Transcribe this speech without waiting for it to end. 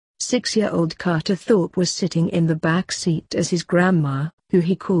6-year-old Karter Thorpe was sitting in the back seat as his grandma, who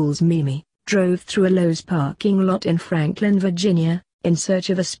he calls Mimi, drove through a Lowe's parking lot in Franklin, Virginia, in search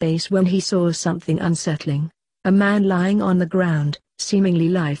of a space when he saw something unsettling: a man lying on the ground, seemingly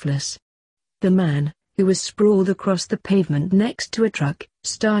lifeless. The man, who was sprawled across the pavement next to a truck,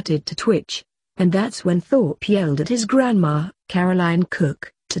 started to twitch, and that's when Thorpe yelled at his grandma, Carolyn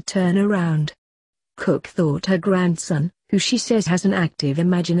Cook, to turn around. Cook thought her grandson, who she says has an active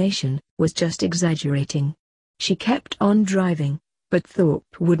imagination, was just exaggerating. She kept on driving, but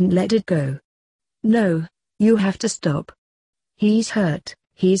Thorpe wouldn't let it go. "No, you have to stop. He's hurt,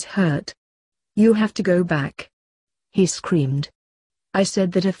 he's hurt. You have to go back," he screamed. "I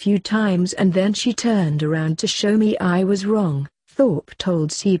said that a few times and then she turned around to show me I was wrong," Thorpe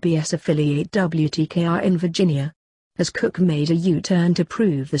told CBS affiliate WTKR in Virginia. As Cook made a U-turn to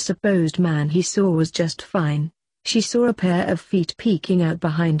prove the supposed man he saw was just fine, she saw a pair of feet peeking out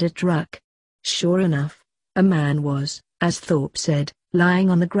behind a truck. Sure enough, a man was, as Thorpe said, lying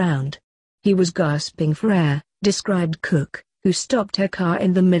on the ground. He was gasping for air, described Cook, who stopped her car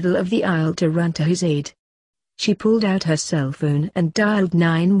in the middle of the aisle to run to his aid. She pulled out her cell phone and dialed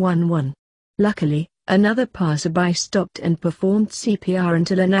 911. Luckily, another passerby stopped and performed CPR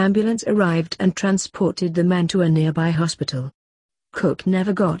until an ambulance arrived and transported the man to a nearby hospital. Cook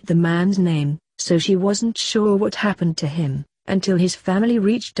never got the man's name, so she wasn't sure what happened to him, until his family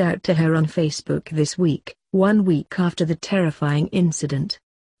reached out to her on Facebook this week, 1 week after the terrifying incident.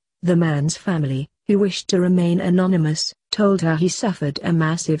 The man's family, who wished to remain anonymous, told her he suffered a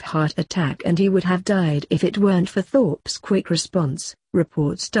massive heart attack and he would have died if it weren't for Thorpe's quick response,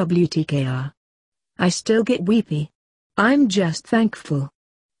 reports WTKR. "I still get weepy. I'm just thankful.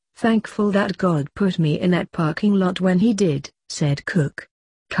 Thankful that God put me in that parking lot when he did," said Cook.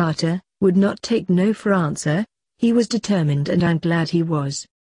 Karter would not take no for answer. He was determined, and I'm glad he was.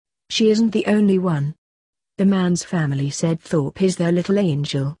 She isn't the only one. The man's family said Thorpe is their little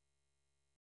angel.